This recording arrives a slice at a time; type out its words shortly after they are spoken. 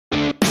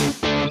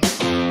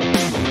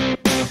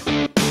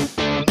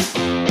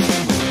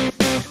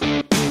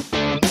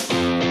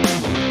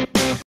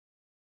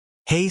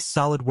Hey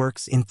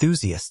SolidWorks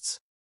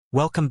enthusiasts!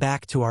 Welcome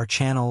back to our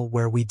channel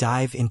where we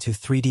dive into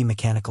 3D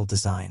mechanical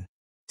design.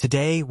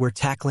 Today we're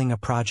tackling a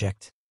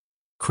project,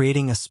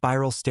 creating a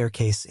spiral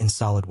staircase in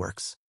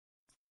SolidWorks.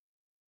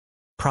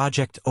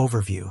 Project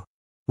overview.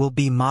 We'll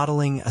be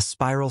modeling a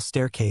spiral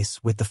staircase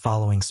with the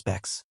following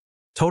specs.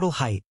 Total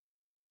height,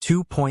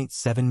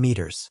 2.7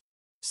 meters.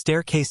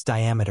 Staircase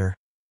diameter,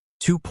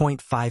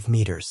 2.5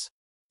 meters.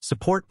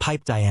 Support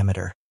pipe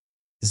diameter,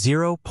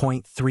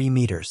 0.3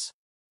 meters.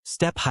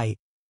 Step height,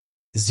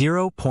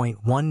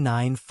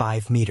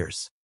 0.195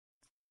 meters.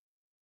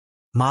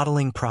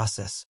 Modeling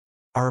process.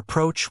 Our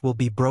approach will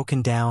be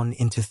broken down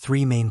into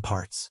three main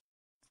parts.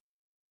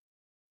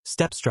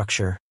 Step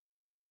structure.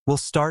 We'll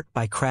start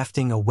by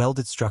crafting a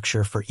welded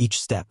structure for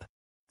each step.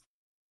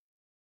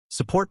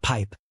 Support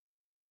pipe.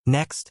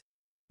 Next,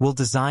 we'll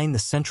design the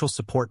central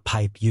support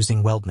pipe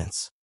using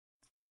weldments.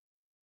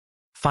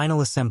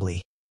 Final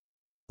assembly.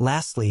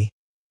 Lastly,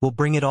 we'll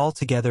bring it all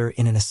together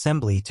in an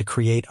assembly to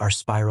create our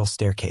spiral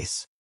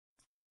staircase.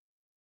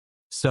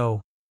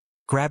 So,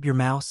 grab your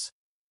mouse,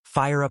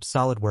 fire up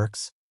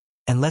SolidWorks,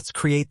 and let's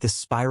create this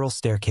spiral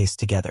staircase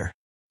together.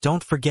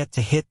 Don't forget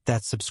to hit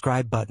that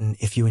subscribe button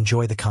if you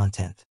enjoy the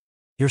content.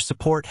 Your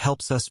support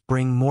helps us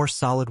bring more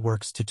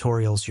SolidWorks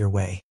tutorials your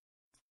way.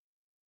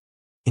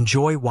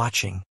 Enjoy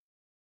watching.